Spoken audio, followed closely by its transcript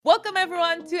Welcome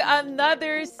everyone to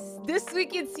another This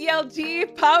Week in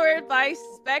CLG powered by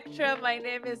Spectrum. My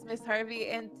name is Miss Harvey,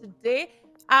 and today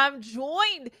I'm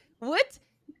joined with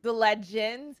the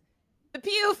legend, the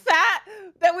Pew Fat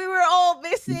that we were all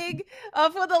missing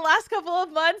for the last couple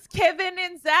of months. Kevin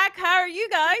and Zach, how are you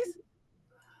guys?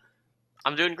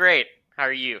 I'm doing great. How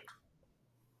are you?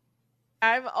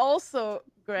 I'm also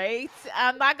great.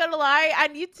 I'm not gonna lie, I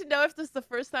need to know if this is the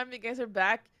first time you guys are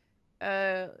back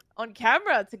on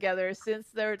camera together since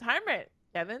the retirement,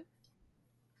 Kevin.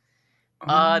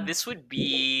 Um, This would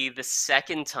be the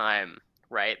second time,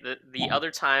 right? The other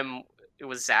time it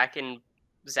was Zach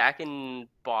and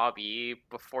Bobby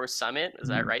before Summit. Is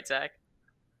that mhm. right, Zach?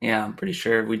 Yeah, I'm pretty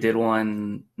sure we did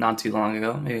one not too long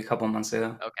ago, maybe a couple months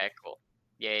ago. Okay, cool.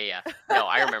 Yeah. No,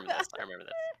 I remember this. I remember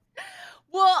this.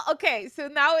 Well, okay, so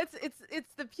now it's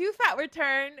the PewFat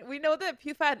return. We know that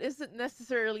PewFat isn't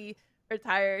necessarily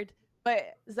retired,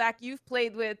 but Zach, you've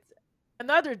played with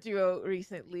another duo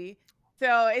recently. So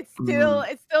Mhm.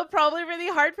 it's still probably really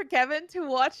hard for Kevin to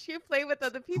watch you play with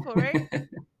other people, right?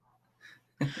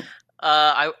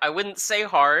 I wouldn't say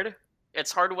hard.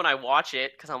 It's hard when I watch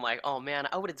it because I'm like, oh man,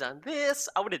 I would have done this,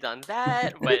 I would have done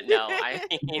that. But no, I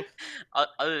mean,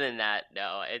 other than that,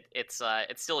 no. It's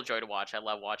still a joy to watch. I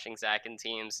love watching Zach in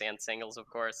teams and singles, of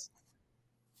course.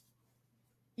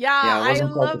 Yeah, Yeah, it I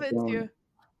wasn't quite love the it same. too.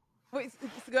 Wait,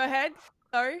 go ahead.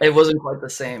 Sorry. It wasn't quite the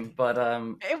same, but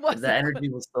It the wasn't energy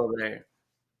was still there.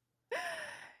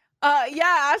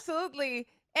 Yeah, absolutely.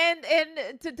 And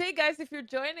today, guys, if you're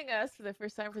joining us for the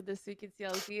first time for This Week in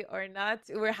CLG or not,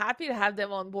 we're happy to have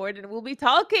them on board, and we'll be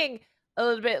talking a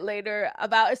little bit later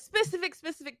about a specific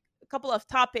couple of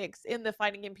topics in the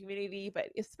fighting game community, but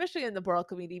especially in the Brawl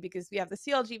community because we have the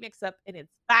CLG mix up and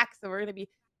it's back, so we're gonna be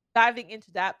diving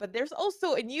into that. But there's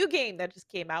also a new game that just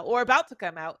came out or about to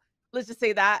come out. Let's just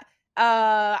say that.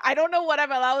 I don't know what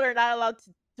I'm allowed or not allowed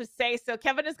to say, so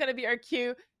Kevin is gonna be our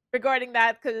cue regarding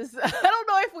that because I don't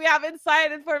know if we have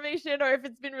inside information or if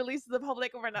it's been released to the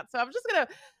public or not. So I'm just gonna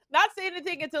not say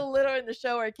anything until later in the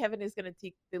show, where Kevin is gonna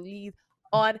take the lead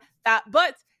on that.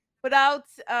 But without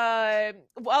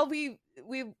while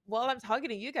I'm talking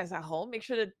to you guys at home, make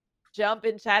sure to jump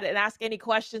in chat and ask any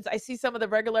questions. I see some of the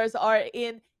regulars are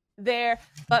in there,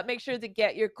 but make sure to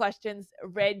get your questions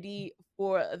ready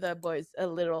for the boys a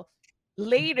little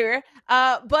later.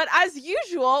 But as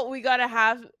usual, we're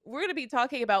gonna be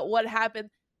talking about what happened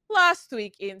last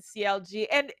week in CLG,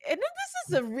 and then this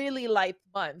is a really light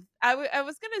month. I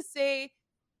was gonna say,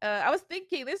 I was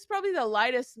thinking this is probably the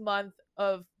lightest month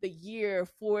of the year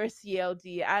for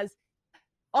CLG, as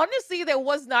honestly there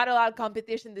was not a lot of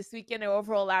competition this weekend or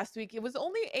overall last week. It was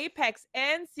only Apex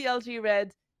and CLG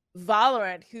Red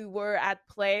Valorant who were at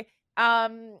play.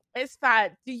 It's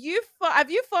fat.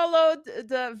 Have you followed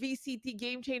the VCT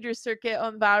Game Changer circuit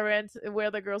on Valorant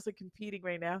where the girls are competing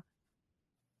right now?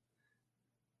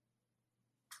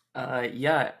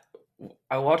 Yeah,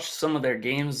 I watched some of their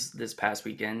games this past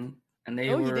weekend, and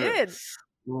Oh, you did?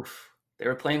 oof, they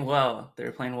were playing well. They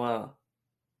were playing well.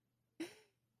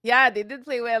 Yeah, they did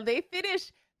play well. They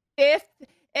finished fifth.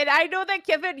 And I know that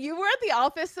Kevin, you were at the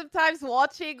office sometimes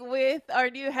watching with our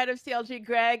new head of CLG,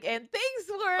 Greg, and things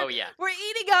Oh yeah. were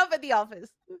eating up at the office.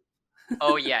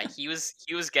 Oh yeah, he was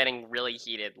getting really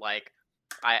heated. Like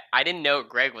I didn't know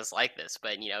Greg was like this,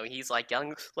 but he's like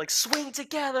yelling like swing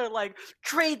together, like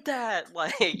trade that,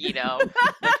 like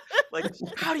like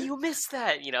how do you miss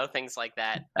that? Things like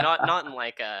that. Not in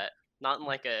like a not in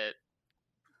like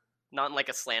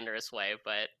a slanderous way,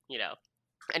 but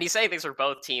and he's saying things for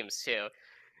both teams too.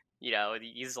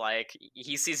 He's like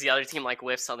he sees the other team like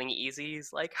whiff something easy.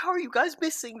 He's like, "How are you guys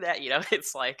missing that?"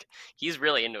 It's like he's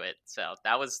really into it. So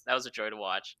that was a joy to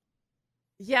watch.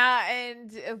 Yeah,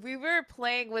 and we were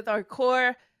playing with our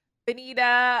core,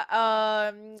 Benita,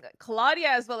 Claudia,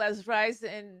 as well as Rise,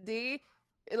 and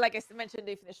like mentioned,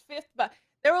 they finished fifth. But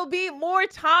there will be more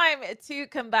time to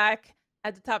come back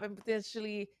at the top and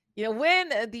potentially, win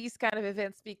these kind of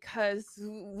events because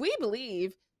we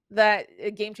believe that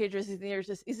Game Changers is here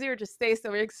to stay. So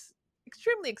we're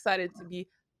extremely excited to be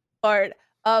part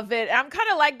of it. I'm kind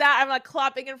of like that. I'm like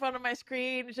clapping in front of my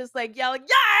screen, just like yelling,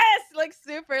 yes, like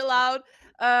super loud.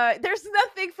 There's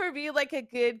nothing for me like a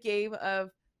good game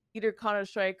of either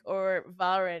Counter-Strike or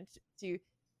Valorant to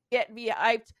get me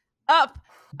hyped up.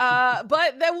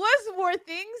 But there was more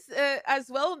things as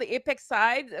well on the Apex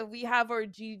side. We have our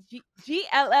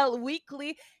GLL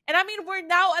weekly, and I mean we're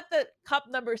now at the cup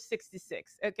number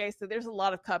 66. Okay, so there's a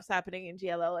lot of cups happening in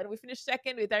GLL, and we finished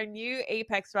second with our new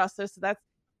Apex roster. So that's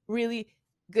really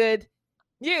good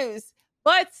news.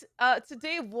 But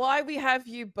today, why we have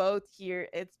you both here,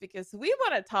 it's because we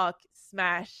want to talk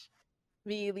Smash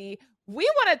Melee. We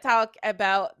want to talk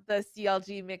about the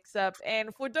CLG mix-up.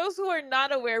 And for those who are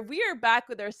not aware, we are back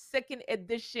with our second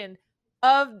edition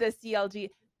of the CLG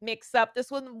mix-up.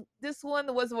 This one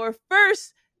was our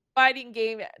first fighting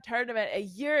game tournament a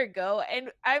year ago,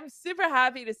 and I'm super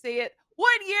happy to say it. 1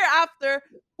 year after,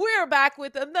 we're back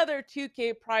with another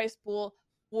 2K prize pool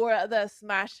for the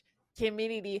Smash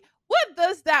community. What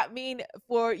does that mean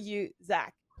for you,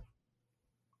 Zach?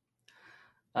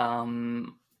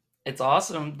 It's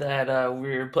awesome that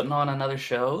we're putting on another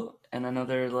show and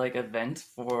another like event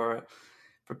for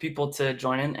people to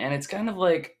join in, and it's kind of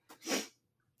like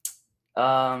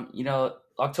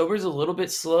October's a little bit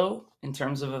slow in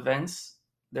terms of events.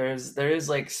 There is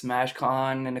like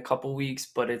SmashCon in a couple weeks,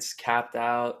 but it's capped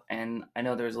out, and I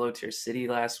know there was Low Tier City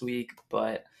last week,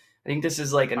 but I think this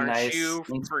is like a Aren't nice you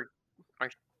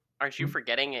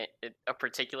forgetting a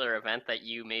particular event that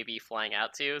you may be flying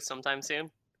out to sometime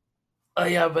soon? Oh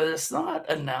yeah, but it's not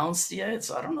announced yet,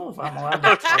 so I don't know if I'm allowed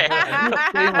to talk Okay. about it. I think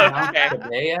it's getting announced Okay.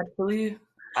 today, actually.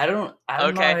 I'm not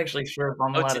Okay. actually sure if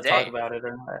I'm Oh, allowed to talk today. about it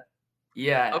or not.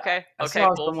 Yeah, Okay. I Okay.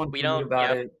 saw Cool. someone We tweet don't.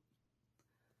 about Yep. it.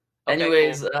 Okay.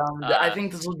 Anyways, Cool. I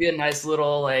think this will be a nice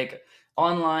little like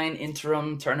online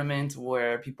interim tournament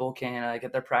where people can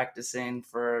get their practice in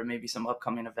for maybe some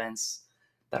upcoming events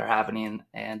that are happening,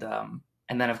 and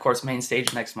then of course main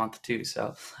stage next month too.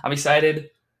 So I'm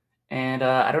excited, and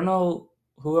I don't know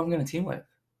who I'm gonna team with.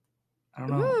 I don't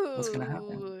know what's gonna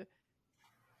happen. Ooh.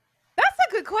 That's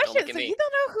a good Don't look question. at So me. you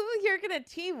don't know who you're gonna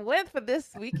team with for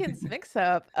this weekend's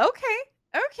mix-up. Okay.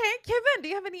 Okay. Kevin, do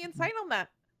you have any insight on that?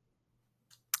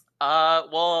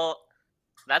 Well,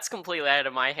 that's completely out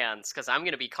of my hands because I'm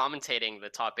gonna be commentating the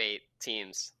top 8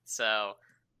 teams. So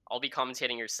I'll be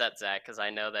commentating your set, Zach, because I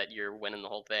know that you're winning the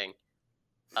whole thing.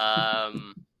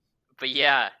 But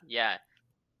yeah.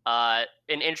 An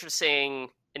interesting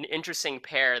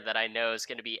pair that I know is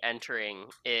going to be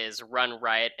entering is Run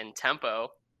Riot and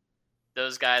Tempo.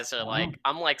 Those guys are like,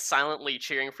 I'm like silently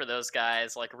cheering for those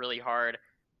guys like really hard.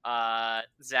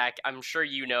 Zach, I'm sure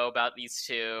you know about these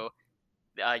two.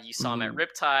 You saw them at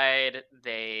Riptide.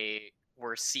 They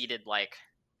were seeded like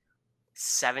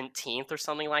 17th or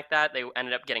something like that. They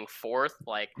ended up getting 4th.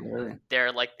 Like, Really?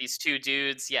 they're like these two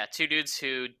dudes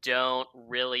who don't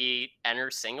really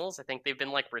enter singles. I think they've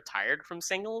been like retired from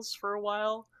singles for a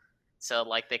while, so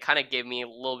like they kind of give me a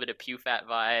little bit of PewFat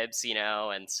vibes,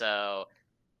 and so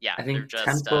yeah, I they're think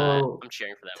just Tempo I'm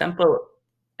cheering for them. Tempo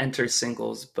enters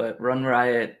singles, but Run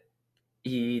Riot,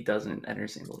 he doesn't enter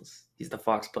singles. He's the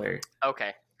Fox player.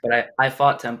 Okay. But I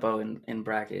fought Tempo in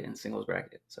bracket, in singles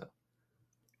bracket, so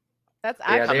That's yeah,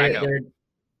 actually How'd that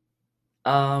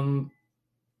go?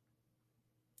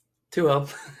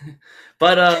 2-0.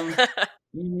 But I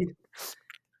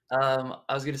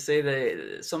was gonna say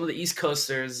that some of the East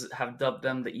Coasters have dubbed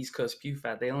them the East Coast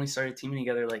PewFat. They only started teaming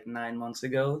together like 9 months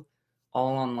ago,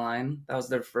 all online. That was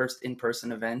their first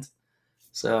in-person event.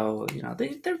 So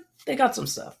they got some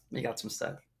stuff. They got some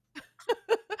stuff.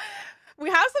 We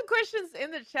have some questions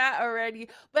in the chat already,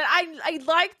 but I'd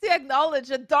like to acknowledge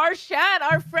that Darshan,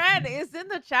 our friend, is in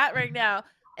the chat right now.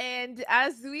 And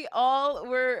as we all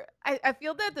were, I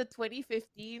feel that the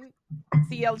 2015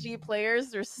 CLG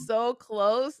players are so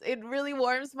close. It really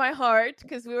warms my heart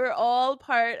because we were all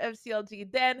part of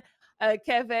CLG then.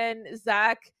 Kevin,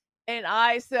 Zach, and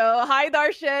I. So hi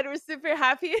Darshan, we're super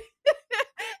happy.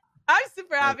 I'm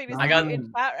super happy to see you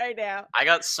in chat right now. I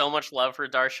got so much love for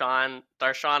Darshan.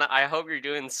 Darshan, I hope you're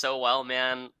doing so well,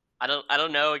 man. I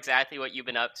don't know exactly what you've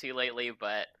been up to lately,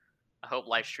 but I hope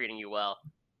life's treating you well.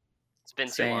 It's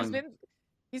been too long.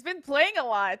 He's been playing a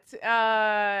lot.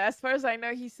 As far as I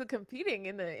know, he's still competing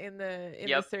in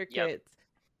the circuit. Yep.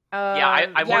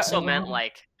 I more so meant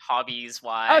like hobbies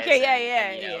wise. Okay,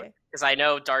 yeah. Because I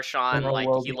know Darshan, like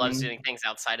he loves doing things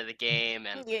outside of the game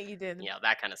and you did.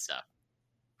 That kind of stuff.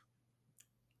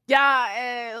 Yeah,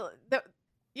 I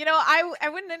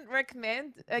wouldn't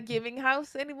recommend a gaming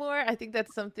house anymore. I think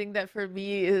that's something that for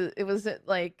me it wasn't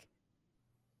like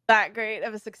that great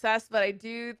of a success, but I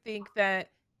do think that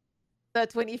the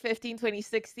 2015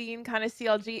 2016 kind of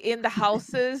CLG in the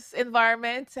houses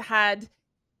environment had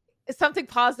something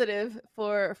positive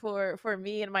for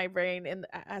me and my brain, and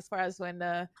as far as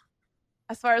the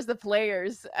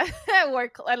players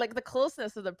were like the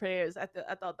closeness of the players, I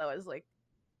thought that was like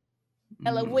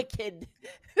hella wicked.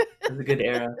 It was a good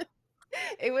era.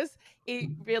 It was a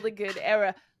really good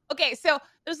era. Okay, so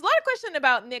there's a lot of question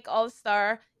about Nick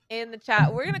All-Star in the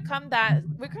chat. We're gonna come back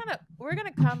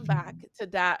to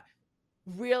that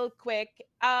real quick.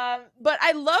 But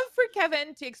I love for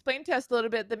Kevin to explain to us a little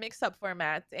bit the mix-up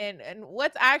format and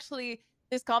what's actually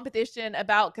this competition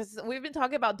about, because we've been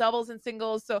talking about doubles and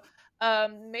singles. So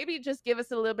maybe just give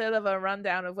us a little bit of a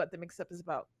rundown of what the mix-up is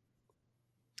about.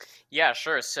 Yeah,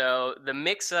 sure. So the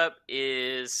mix-up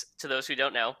is, to those who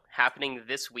don't know, happening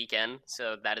this weekend.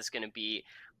 So that is going to be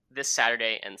this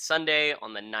Saturday and Sunday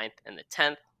on the 9th and the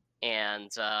 10th.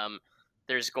 And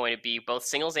there's going to be both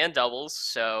singles and doubles.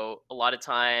 So a lot of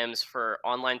times for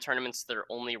online tournaments, they're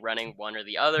only running one or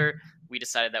the other. We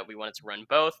decided that we wanted to run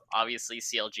both. Obviously,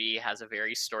 CLG has a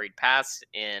very storied past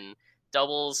in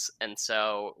doubles. And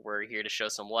so we're here to show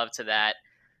some love to that.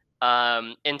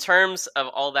 In terms of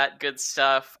all that good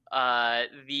stuff,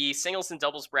 the singles and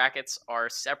doubles brackets are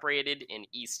separated in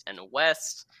East and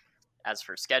West as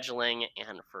for scheduling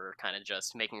and for kind of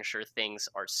just making sure things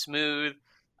are smooth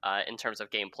in terms of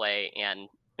gameplay and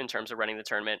in terms of running the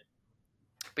tournament.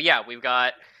 But yeah, we've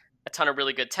got a ton of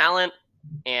really good talent,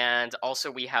 and also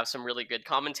we have some really good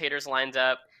commentators lined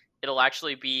up. It'll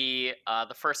actually be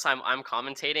the first time I'm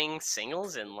commentating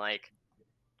singles in like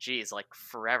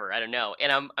forever. I don't know.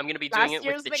 And I'm going to be doing it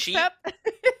with the cheat.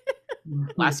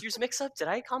 Last year's mix-up? Did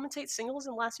I commentate singles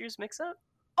in last year's mix-up?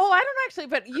 Oh, I don't actually,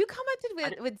 but you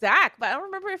commented with Zach, but I don't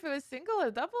remember if it was single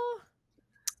or double.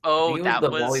 Oh, that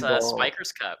was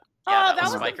Spikers Cup. Yeah, that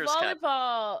was Spikers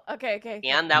volleyball. Cup. Okay.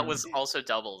 And that was also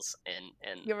doubles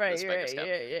in you're right, the Spikers Cup.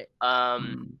 Yeah.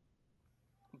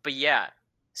 But yeah,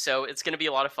 so it's going to be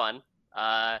a lot of fun.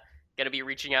 Going to be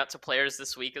reaching out to players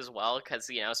this week as well, because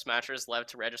Smashers love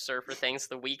to register for things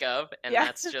the week of, and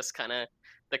that's just kind of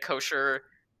the kosher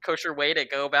way to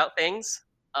go about things.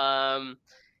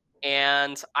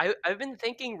 And I've been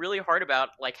thinking really hard about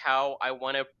like how I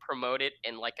want to promote it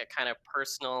in like a kind of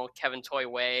personal Kevin Toy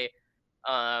way.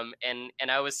 And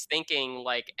I was thinking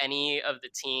like any of the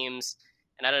teams,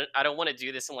 and I don't want to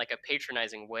do this in like a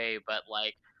patronizing way, but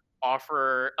like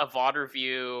offer a VOD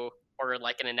review or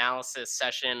like an analysis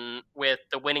session with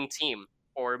the winning team,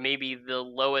 or maybe the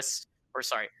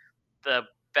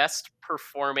best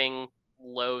performing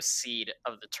low seed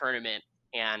of the tournament,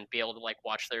 and be able to like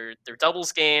watch their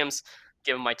doubles games,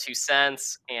 give them my 2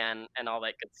 cents and all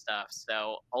that good stuff.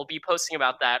 So I'll be posting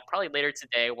about that probably later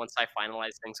today once I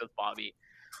finalize things with Bobby.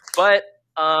 But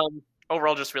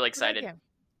overall, just really excited.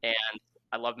 And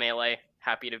I love Melee.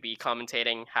 Happy to be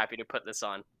commentating. Happy to put this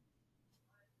on.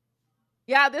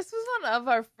 Yeah, this was one of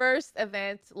our first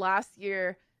events last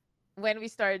year when we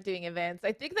started doing events.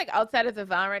 I think like outside of the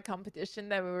Valorant competition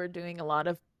that we were doing a lot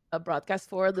of broadcasts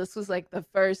for, this was like the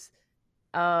first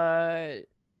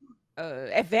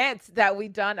event that we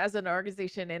done as an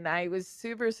organization, and I was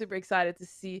super excited to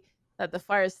see that the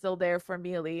fire is still there for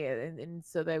Melee, and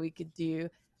so that we could do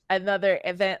another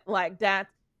event like that.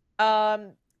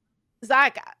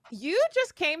 Zach, you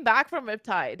just came back from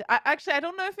Riptide. I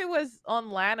don't know if it was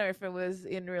on LAN or if it was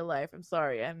in real life. I'm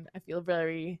sorry. I feel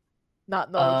very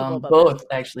not knowledgeable about both this.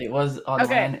 Actually. It was on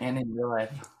LAN and in real life.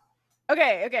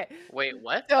 Okay. Wait,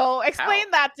 what? So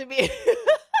explain that to me.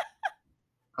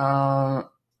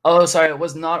 Oh, sorry. It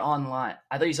was not online.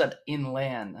 I thought you said in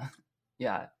LAN.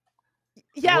 Yeah.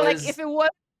 Yeah, like if it was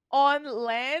on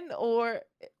LAN or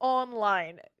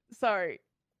online. Sorry.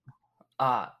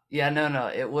 Yeah,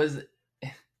 no. It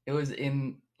was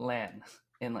in LAN.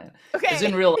 In LAN. Okay. It was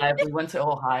in real life. We went to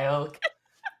Ohio.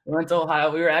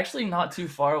 We were actually not too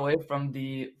far away from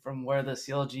where the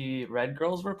CLG Red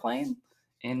Girls were playing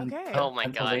in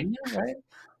Pennsylvania, right?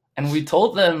 And we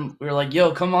told them, we were like,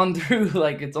 yo, come on through.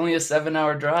 Like, it's only a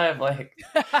 7-hour drive. Like,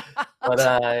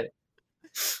 but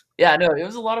yeah, no, it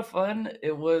was a lot of fun.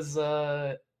 It was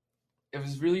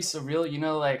really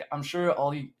surreal. Like, I'm sure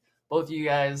both of you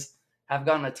guys have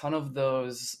gotten a ton of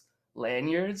those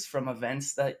lanyards from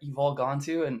events that you've all gone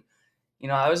to. And,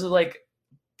 I was like,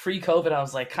 pre-COVID, I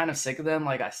was like kind of sick of them.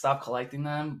 Like, I stopped collecting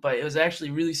them, but it was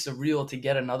actually really surreal to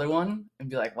get another one and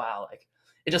be like, wow, like,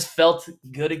 it just felt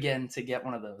good again to get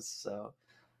one of those. So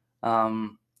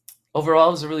overall,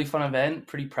 it was a really fun event.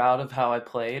 Pretty proud of how I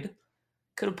played.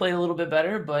 Could have played a little bit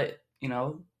better, but,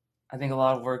 I think a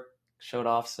lot of work showed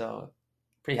off. So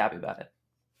pretty happy about it.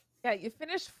 Yeah, you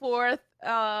finished 4th.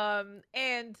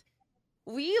 And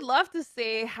we love to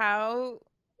say how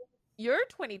your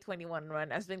 2021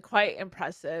 run has been quite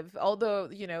impressive. Although,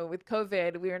 with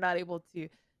COVID, we were not able to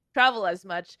travel as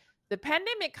much. The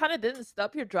pandemic kind of didn't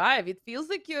stop your drive. It feels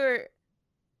like your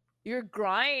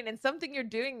grind and something you're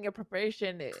doing in your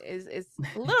preparation is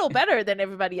a little better than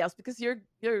everybody else, because you're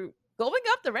going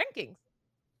up the rankings.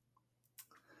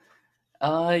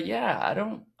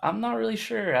 Yeah, I'm not really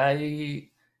sure. I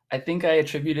think I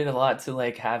attributed a lot to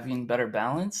like having better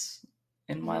balance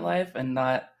in my life and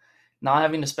not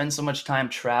having to spend so much time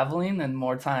traveling and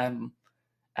more time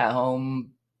at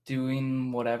home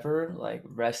doing whatever, like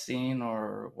resting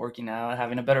or working out,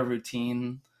 having a better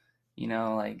routine,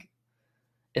 like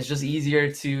it's just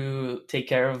easier to take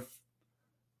care of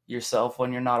yourself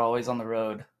when you're not always on the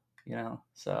road, you know.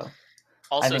 So I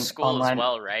Also, think school as online,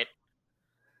 well, right?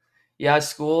 yeah,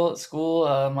 school.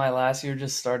 My last year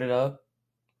just started up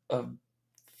a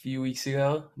few weeks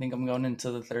ago. I think I'm going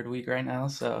into the third week right now.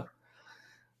 So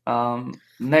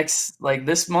next, like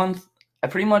this month, I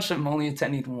pretty much am only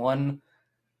attending one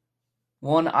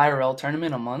IRL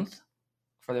tournament a month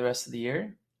for the rest of the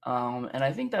year. And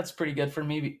I think that's pretty good for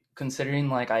me considering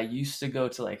like I used to go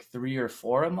to like 3 or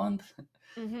 4 a month.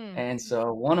 Mm-hmm. And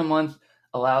so one a month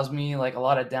allows me like a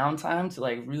lot of downtime to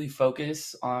like really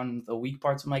focus on the weak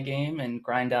parts of my game and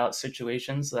grind out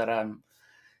situations that I'm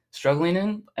struggling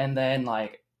in. And then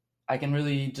like I can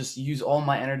really just use all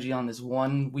my energy on this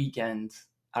one weekend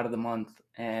out of the month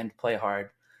and play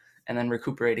hard and then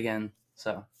recuperate again.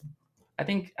 So I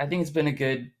think it's been a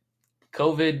good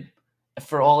COVID,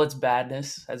 for all its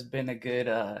badness, has been a good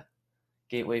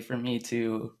gateway for me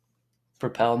to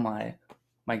propel my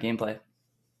gameplay.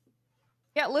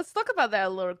 Yeah, let's talk about that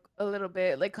a little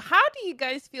bit. Like, how do you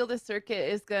guys feel the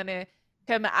circuit is gonna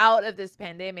come out of this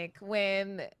pandemic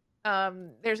when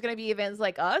there's gonna be events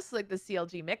like us, like the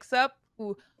CLG mix up,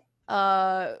 who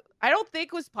I don't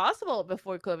think was possible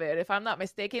before COVID, if I'm not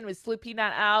mistaken, with Slippy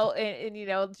not out and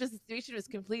just the situation was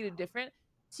completely different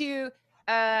to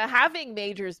having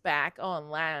majors back on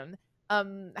land.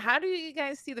 How do you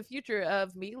guys see the future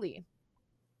of Melee?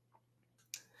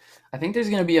 I think there's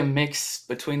going to be a mix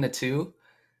between the two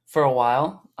for a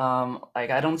while. Like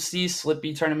I don't see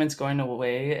Slippy tournaments going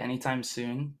away anytime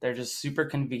soon. They're just super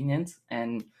convenient,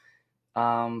 and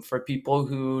for people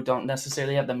who don't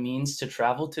necessarily have the means to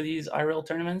travel to these IRL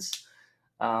tournaments,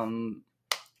 um,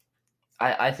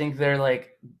 I think they're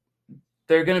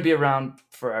going to be around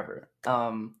forever.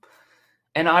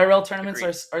 And IRL tournaments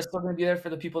Agreed. are still going to be there for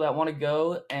the people that want to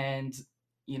go and,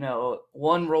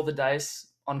 one, roll the dice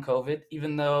on COVID,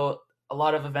 even though a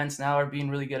lot of events now are being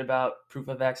really good about proof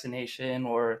of vaccination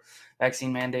or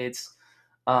vaccine mandates.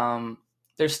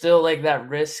 There's still like that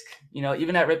risk,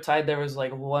 even at Riptide, there was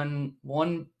like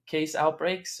one case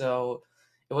outbreak. So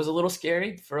it was a little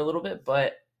scary for a little bit,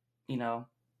 but,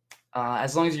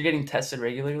 as long as you're getting tested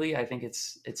regularly, I think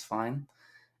it's fine.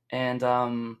 And,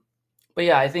 but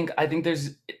yeah, I think there's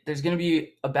going to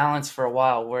be a balance for a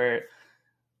while where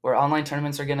online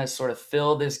tournaments are going to sort of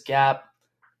fill this gap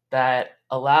that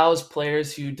allows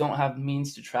players who don't have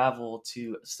means to travel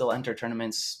to still enter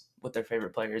tournaments with their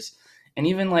favorite players. And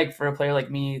even like for a player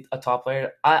like me, a top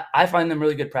player, I find them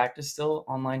really good practice still,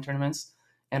 online tournaments,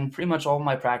 and pretty much all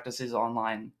my practice is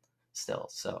online still.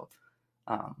 So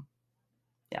um,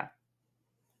 yeah.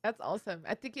 That's awesome.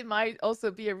 I think it might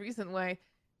also be a reason why,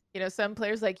 some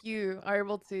players like you are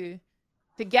able to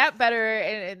get better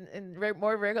and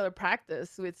more regular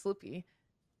practice with Slippy.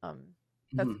 Um,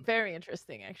 that's Mhm. very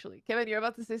interesting, actually. Kevin, you're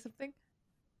about to say something?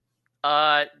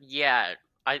 Yeah.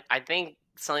 I think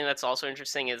something that's also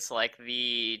interesting is like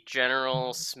the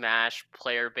general Smash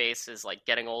player base is like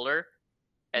getting older,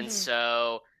 and Hmm.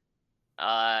 so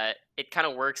it kind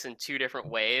of works in two different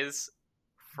ways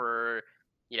for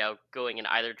going in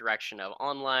either direction of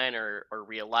online or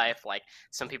real life. Like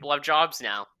some people have jobs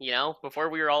now, before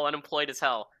we were all unemployed as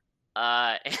hell,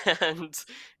 uh, and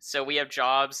so we have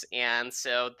jobs, and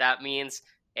so that means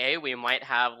we might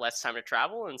have less time to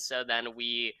travel, and so then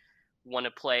we want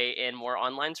to play in more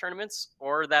online tournaments,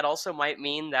 or that also might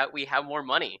mean that we have more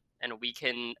money and we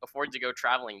can afford to go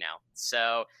traveling now.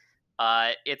 So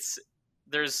it's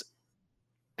there's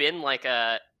been like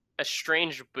a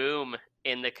strange boom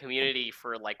in the community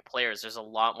for like players. There's a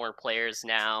lot more players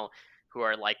now who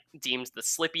are like deemed the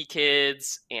Slippy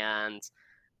kids, and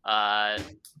uh,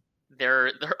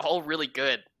 they're all really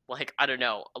good. Like I don't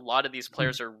know, a lot of these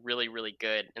players are really really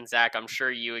good. And Zach, I'm sure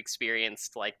you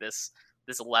experienced like this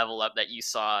level up that you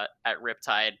saw at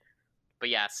Riptide. But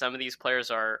yeah, some of these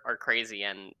players are crazy,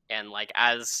 and like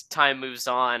as time moves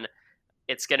on,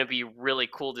 it's going to be really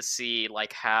cool to see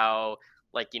like how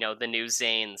like the new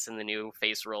Zanes and the new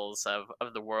face rolls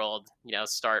of the world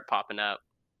start popping up.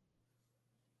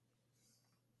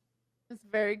 That's a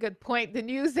very good point. The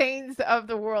new Zanes of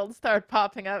the world start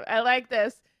popping up. I like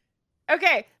this.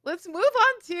 Okay, let's move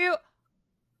on to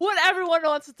what everyone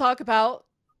wants to talk about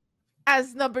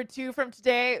as number 2 from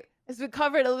today. As we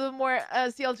covered a little more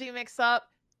CLG mix up,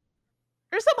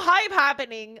 there's some hype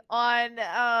happening on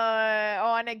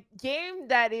a game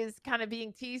that is kind of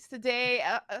being teased today.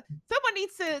 Someone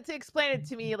needs to explain it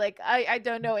to me. Like I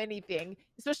don't know anything,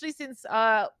 especially since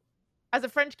as a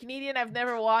French Canadian, I've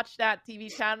never watched that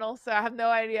TV channel, so I have no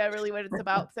idea really what it's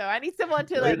about. So I need someone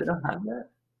to Wait, they like. don't have that?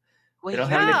 They Wait, don't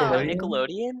you have don't know No, Nickelodeon?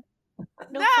 Nickelodeon?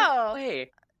 No fucking no,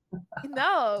 way.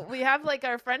 No, we have like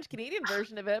our French Canadian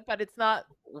version of it, but it's not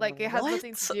like it has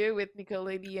nothing to What? do with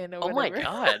Nickelodeon or Oh my whatever.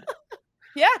 god.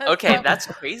 Yeah, Okay, so that's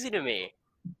crazy to me.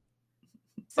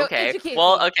 Okay. educate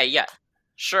Well, me. okay, yeah.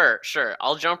 Sure, sure.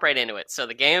 I'll jump right into it. So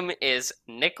the game is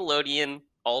Nickelodeon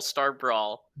All-Star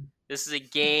Brawl. This is a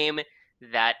game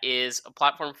that is a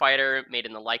platform fighter made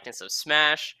in the likeness of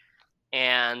Smash.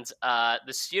 And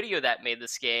the studio that made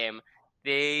this game,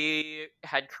 they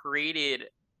had created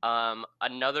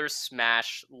another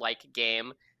Smash-like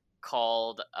game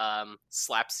called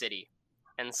Slap City.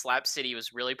 And Slap City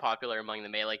was really popular among the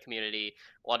Melee community.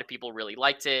 A lot of people really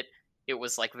liked it. It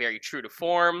was like very true to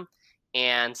form,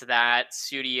 and that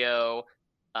studio,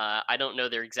 I don't know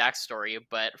their exact story,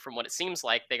 but from what it seems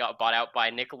like, they got bought out by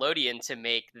Nickelodeon to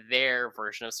make their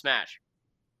version of Smash.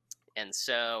 And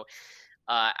so,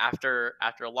 after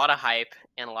a lot of hype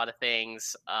and a lot of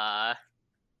things,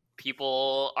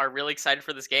 people are really excited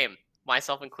for this game.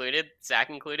 Myself included, Zach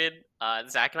included.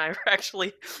 Zach and I were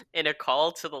actually in a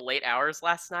call to the late hours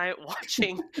last night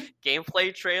watching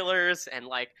gameplay trailers and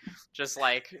just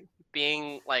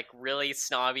being like really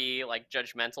snobby, like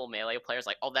judgmental Melee players.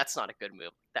 Like, oh, that's not a good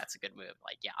move. That's a good move.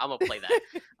 Like, yeah, I'm gonna play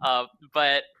that.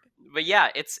 But yeah,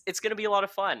 it's gonna be a lot of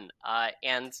fun.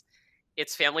 And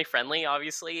it's family friendly,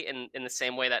 obviously, in the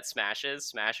same way that Smash is.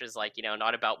 Smash is like,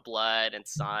 not about blood.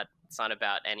 It's not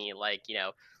about any like,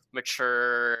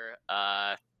 mature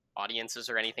audiences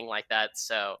or anything like that.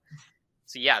 So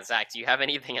yeah, Zach, do you have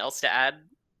anything else to add?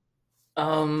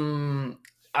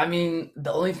 I mean,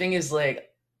 the only thing is like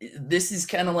this is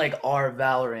kind of like our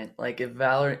Valorant. Like if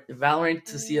Valorant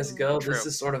to CS:GO, True. this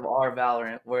is sort of our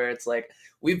Valorant where it's like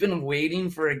we've been waiting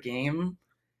for a game.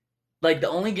 Like the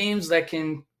only games that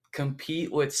can compete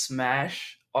with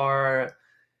Smash are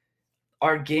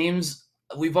games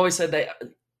we've always said that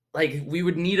like we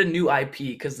would need a new IP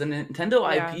because the Nintendo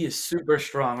Yeah. IP is super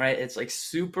strong, right? It's like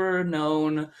super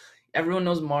known. Everyone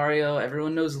knows Mario,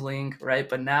 everyone knows Link, right?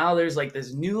 But now there's like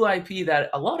this new IP that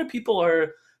a lot of people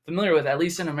are familiar with, at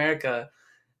least in America.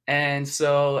 And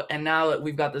so, and now that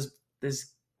we've got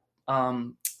this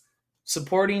um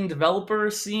supporting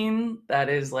developer scene that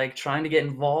is like trying to get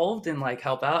involved and like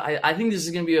help out. I think this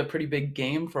is gonna be a pretty big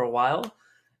game for a while.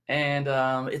 And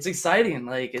it's exciting.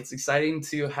 Like it's exciting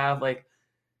to have like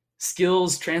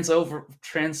skills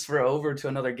transfer over to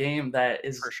another game that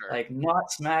is For sure. like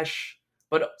not Smash,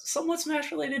 but somewhat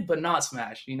Smash related, but not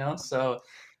Smash. So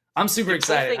I'm super The cool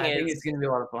excited. thing I think is, it's gonna be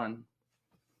a lot of fun.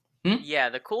 yeah,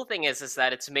 the cool thing is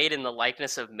that it's made in the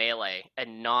likeness of Melee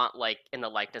and not like in the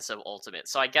likeness of Ultimate.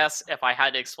 So I guess if I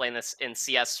had to explain this in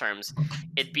CS terms,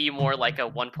 it'd be more like a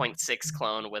 1.6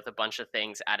 clone with a bunch of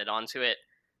things added onto it,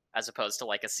 as opposed to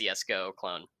like a CS:GO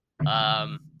clone.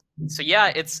 So yeah,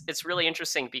 it's really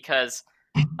interesting because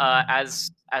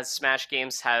as Smash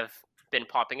games have been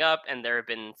popping up, and there have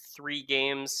been 3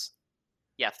 games,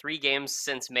 yeah, 3 games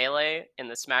since Melee in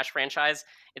the Smash franchise.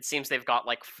 It seems they've got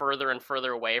like further and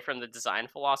further away from the design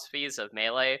philosophies of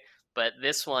Melee, but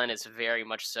this one is very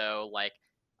much so like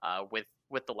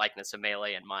with the likeness of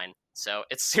Melee in mind. So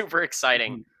it's super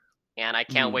exciting, and I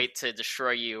can't wait to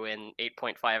destroy you in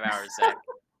 8.5 hours, Zach.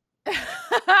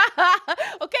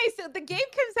 Okay, so the game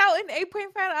comes out in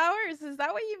 8.5 hours. Is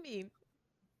that what you mean?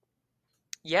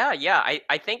 Yeah, yeah.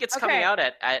 I think it's coming Okay. out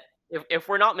at if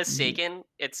we're not mistaken,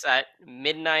 it's at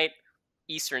midnight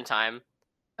Eastern time.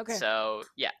 Okay. So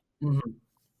yeah.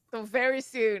 So very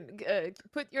soon.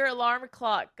 Put your alarm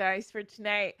clock, guys, for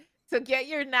tonight. So get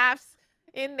your naps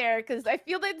in there because I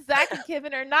feel that Zach and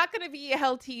Kevin are not going to be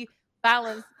healthy,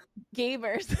 balanced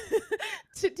gamers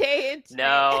today and tonight.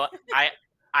 No,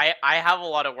 I have a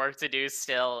lot of work to do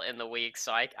still in the week,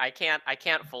 so I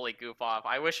can't fully goof off.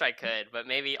 I wish I could, but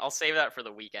maybe I'll save that for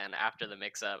the weekend after the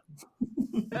mix up.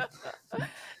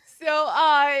 So,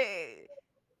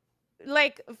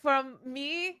 like from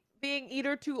me being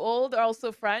either too old or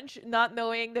also French, not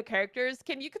knowing the characters,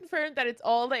 can you confirm that it's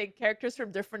all like characters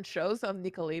from different shows on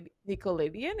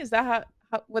Nickelodeon? Is that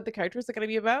how what the characters are going to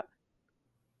be about?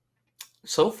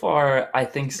 So far, I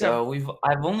think Okay. so.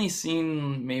 I've only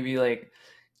seen maybe like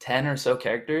 10 or so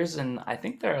characters, and I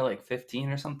think there are like 15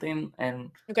 or something. And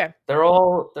Okay. they're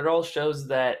all shows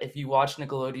that if you watch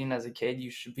Nickelodeon as a kid, you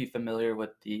should be familiar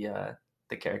with the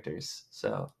characters.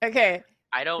 So Okay.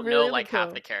 I don't know Really like half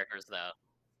cool. the characters though.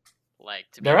 Like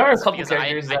to be there are a honest, couple because I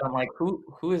characters that I'm like,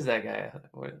 who is that guy?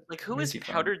 like who Where is is he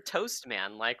from? Powdered Toast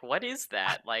Man? Like what is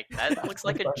that? Like that looks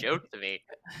like a I joke to me.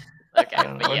 Okay,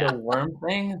 don't know. but Or the yeah, worm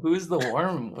thing? Who's the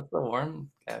worm? What's the worm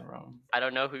guy from? I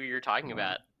don't know who you're talking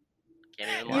about. Can't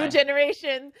even New lie.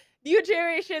 generation, new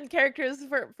generation characters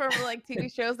from like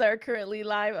TV shows that are currently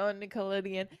live on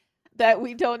Nickelodeon that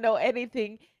we don't know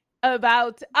anything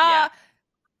about. Yeah.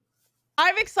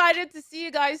 I'm excited to see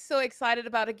you guys so excited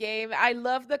about a game. I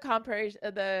love the comparison,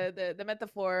 the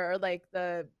metaphor, or like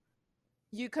the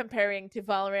you comparing to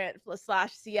Valorant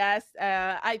slash CS.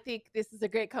 I think this is a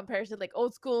great comparison. Like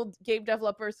old school game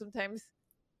developers sometimes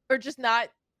are just not,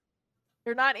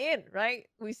 they're not in, right?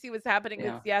 We see what's happening with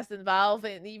Yeah. CS and Valve,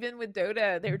 and even with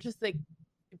Dota, they're just like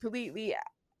completely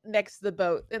next to the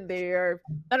boat, and they are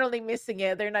not only missing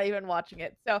it, they're not even watching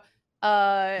it. So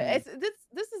it's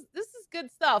this is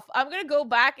good stuff. I'm gonna go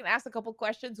back and ask a couple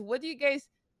questions. What do you guys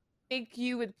think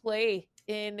you would play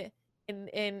in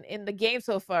the game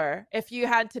so far if you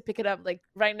had to pick it up like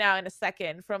right now in a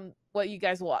second from what you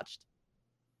guys watched?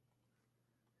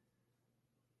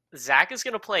 Zach is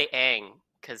gonna play Aang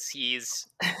because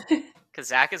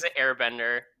Zach is an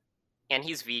airbender and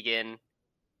he's vegan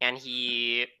and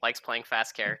he likes playing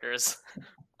fast characters.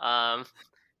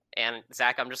 And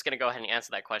Zach, I'm just gonna go ahead and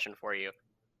answer that question for you.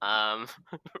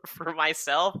 For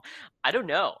myself, I don't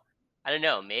know.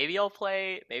 Maybe I'll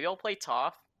play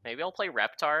Toph. Maybe I'll play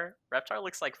Reptar. Reptar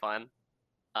looks like fun.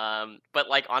 But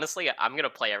like honestly, I'm gonna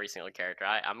play every single character.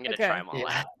 I'm gonna try them all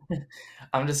out. Yeah.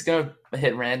 I'm just gonna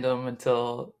hit random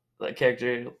until the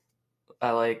character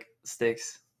I like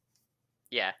sticks.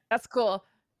 Yeah. That's cool.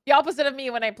 The opposite of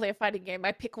me when I play a fighting game.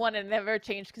 I pick one and never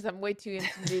change because I'm way too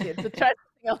intimidated to try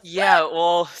something else. Yeah,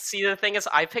 well, see, the thing is,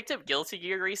 I picked up Guilty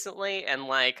Gear recently, and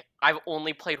like, I've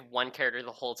only played one character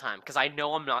the whole time because I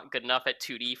know I'm not good enough at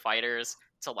 2D fighters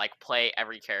to like play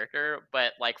every character.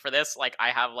 But like for this, like, I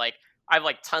have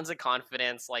tons of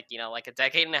confidence, like like a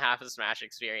decade and a half of Smash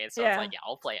experience. So it's like, yeah,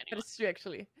 I'll play That anyone. is true,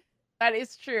 actually. That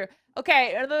is true.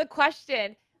 Okay, another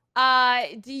question.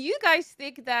 Do you guys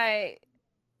think that,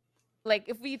 like,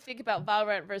 if we think about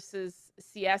Valorant versus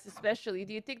CS especially,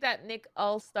 do you think that Nick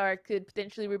All-Star could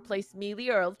potentially replace Melee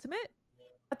or Ultimate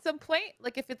at some point?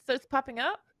 Like, if it starts popping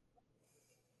up?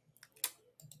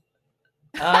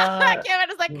 Kevin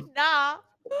is like, nah.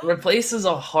 Replace is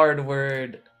a hard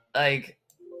word. Like,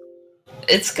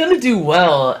 it's gonna do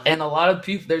well, and a lot of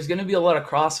people. There's gonna be a lot of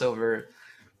crossover,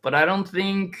 but I don't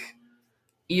think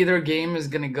either game is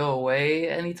gonna go away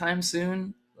anytime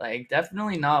soon. Like,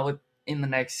 definitely not in the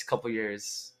next couple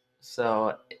years.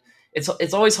 So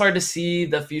it's always hard to see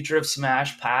the future of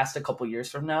Smash past a couple years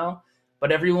from now.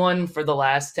 But everyone for the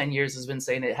last 10 years has been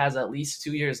saying it has at least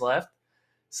 2 years left.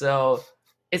 So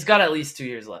it's got at least 2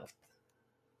 years left.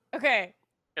 Okay.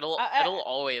 It'll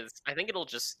always. I think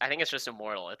it's just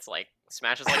immortal. It's like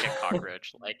Smash is like a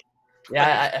cockroach. Like,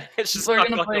 Yeah, it's just not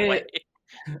going away.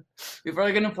 We're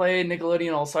probably gonna play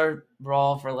Nickelodeon All-Star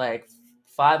Brawl for like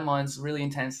 5 months really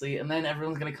intensely, and then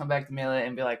everyone's gonna come back to Melee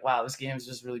and be like, wow, this game is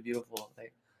just really beautiful.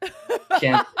 Like,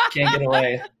 can't get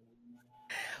away.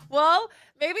 Well,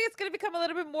 maybe it's gonna become a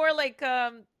little bit more like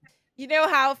you know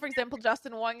how, for example,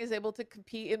 Justin Wong is able to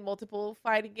compete in multiple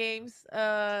fighting games.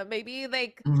 Maybe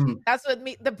like that's what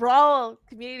the Brawl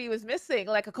community was missing,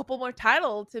 like a couple more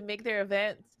titles to make their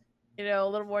events, a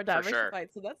little more diversified.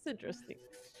 So that's interesting.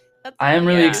 I am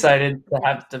really excited to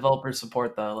have developer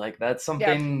support though. Like, that's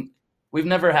something we've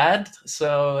never had,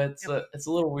 so it's a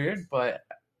little weird, but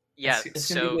it's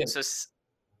so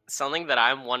something that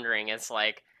I'm wondering is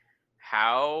like,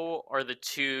 how are the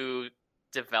two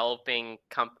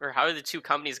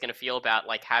companies going to feel about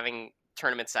like having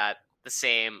tournaments at the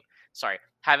same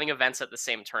having events at the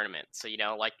same tournament? So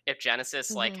like if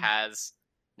Genesis like has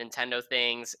Nintendo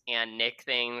things and Nick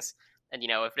things, and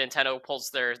if Nintendo pulls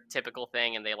their typical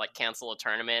thing and they like cancel a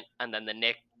tournament, and then the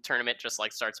Nick tournament just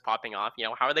like starts popping off,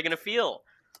 how are they going to feel?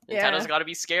 Nintendo's got to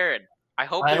be scared. I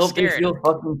hope they feel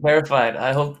fucking terrified.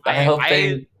 I hope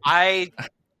they I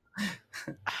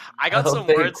got some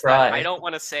words that I don't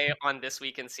want to say on This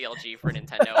Week in CLG for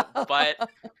Nintendo, but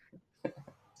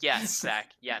yes, Zach,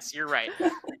 yes, you're right.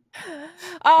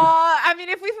 I mean,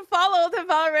 if we follow the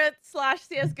Valorant /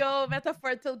 CSGO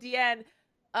metaphor till the end,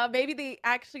 maybe they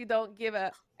actually don't give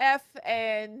a F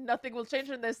and nothing will change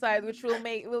on this side, which will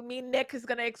mean Nick is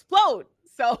gonna explode.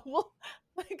 So we'll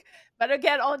better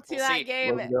get onto that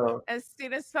game as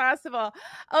soon as possible.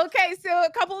 Okay, so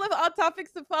a couple of odd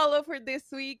topics to follow for this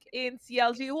week in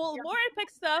CLG. Well, more epic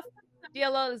stuff.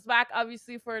 GLL is back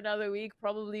obviously for another week,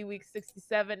 probably week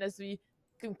 67 as we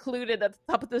concluded at the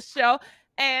top of the show.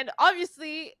 And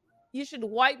obviously, you should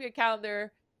wipe your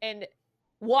calendar and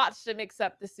watch the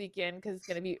mix-up this weekend because it's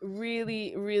going to be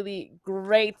really, really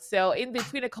great. So in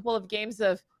between a couple of games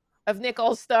of Nick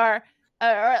All-Star,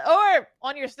 or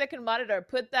on your second monitor,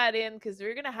 put that in because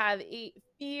we're going to have a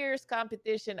fierce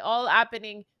competition all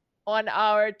happening on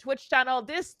our Twitch channel,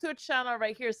 this Twitch channel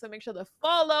right here. So make sure to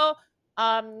follow.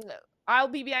 I'll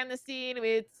be behind the scene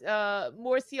with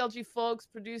more CLG folks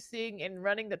producing and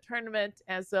running the tournament,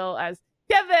 as well as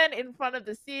Kevin in front of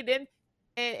the scene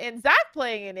and Zach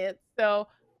playing in it. So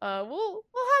we'll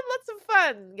have lots of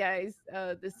fun, guys,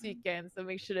 this weekend. So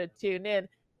make sure to tune in.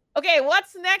 Okay,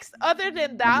 what's next other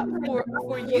than that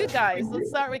for you guys? Let's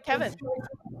start with Kevin.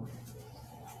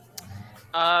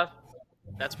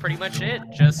 That's pretty much it.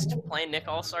 Just playing Nick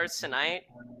All Stars tonight,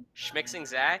 schmixing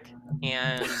Zach,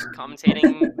 and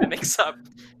commentating the mix-up.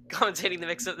 Commentating the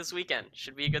mix-up this weekend.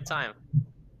 Should be a good time.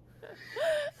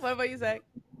 What about you, Zach?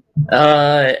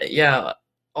 Yeah.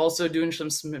 Also doing some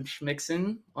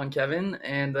schmixing on Kevin,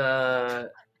 and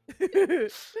the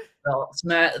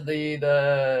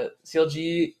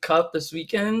CLG Cup this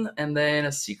weekend, and then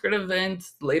a secret event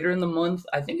later in the month.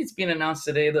 I think it's being announced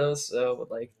today though, so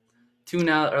like tune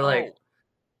out or like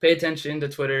pay attention to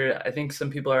Twitter. I think some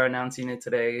people are announcing it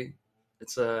today.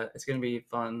 It's gonna be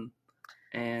fun.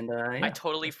 And yeah, I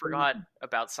totally forgot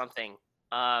about something.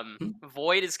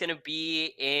 Void is gonna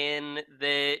be in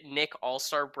the Nick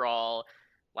All-Star Brawl,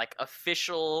 like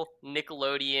official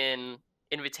Nickelodeon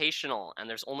Invitational, and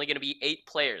there's only gonna be 8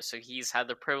 players. So he's had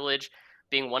the privilege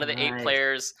being one of the 8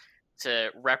 players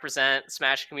to represent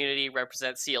Smash community,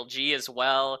 represent CLG as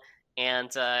well.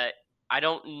 And I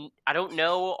don't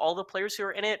know all the players who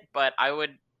are in it, but I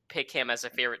would pick him as a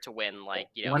favorite to win. Like,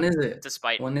 you know, when is it?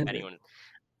 Despite anyone.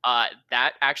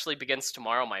 That actually begins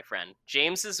tomorrow, my friend.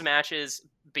 James's matches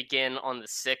begin on the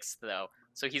 6th, though,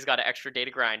 so he's got an extra day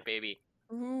to grind, baby.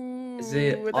 Ooh, is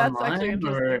it that's online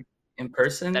or in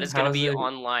person? That is going to be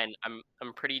online. I'm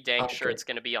pretty dang sure it's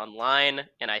going to be online,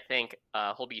 and I think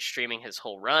he'll be streaming his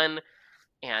whole run.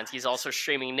 And he's also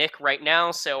streaming Nick right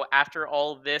now, so after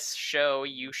all this show,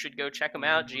 you should go check him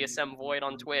out, GSM Void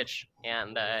on Twitch.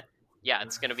 And yeah,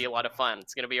 it's going to be a lot of fun.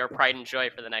 It's going to be our pride and joy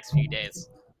for the next few days.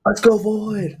 Let's go,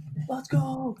 Void! Let's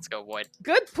go! Let's go, Void.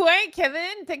 Good point,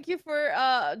 Kevin. Thank you for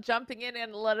jumping in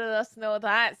and letting us know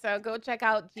that. So go check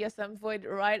out GSM Void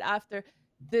right after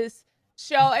this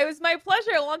show. It was my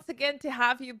pleasure once again to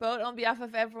have you both on behalf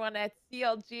of everyone at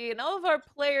CLG and all of our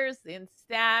players and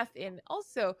staff and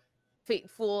also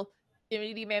faithful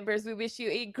community members. We wish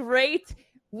you a great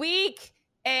week,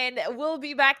 and we'll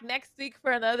be back next week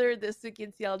for another This Week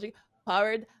in CLG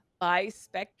powered by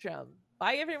Spectrum.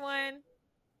 Bye, everyone.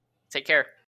 Take care.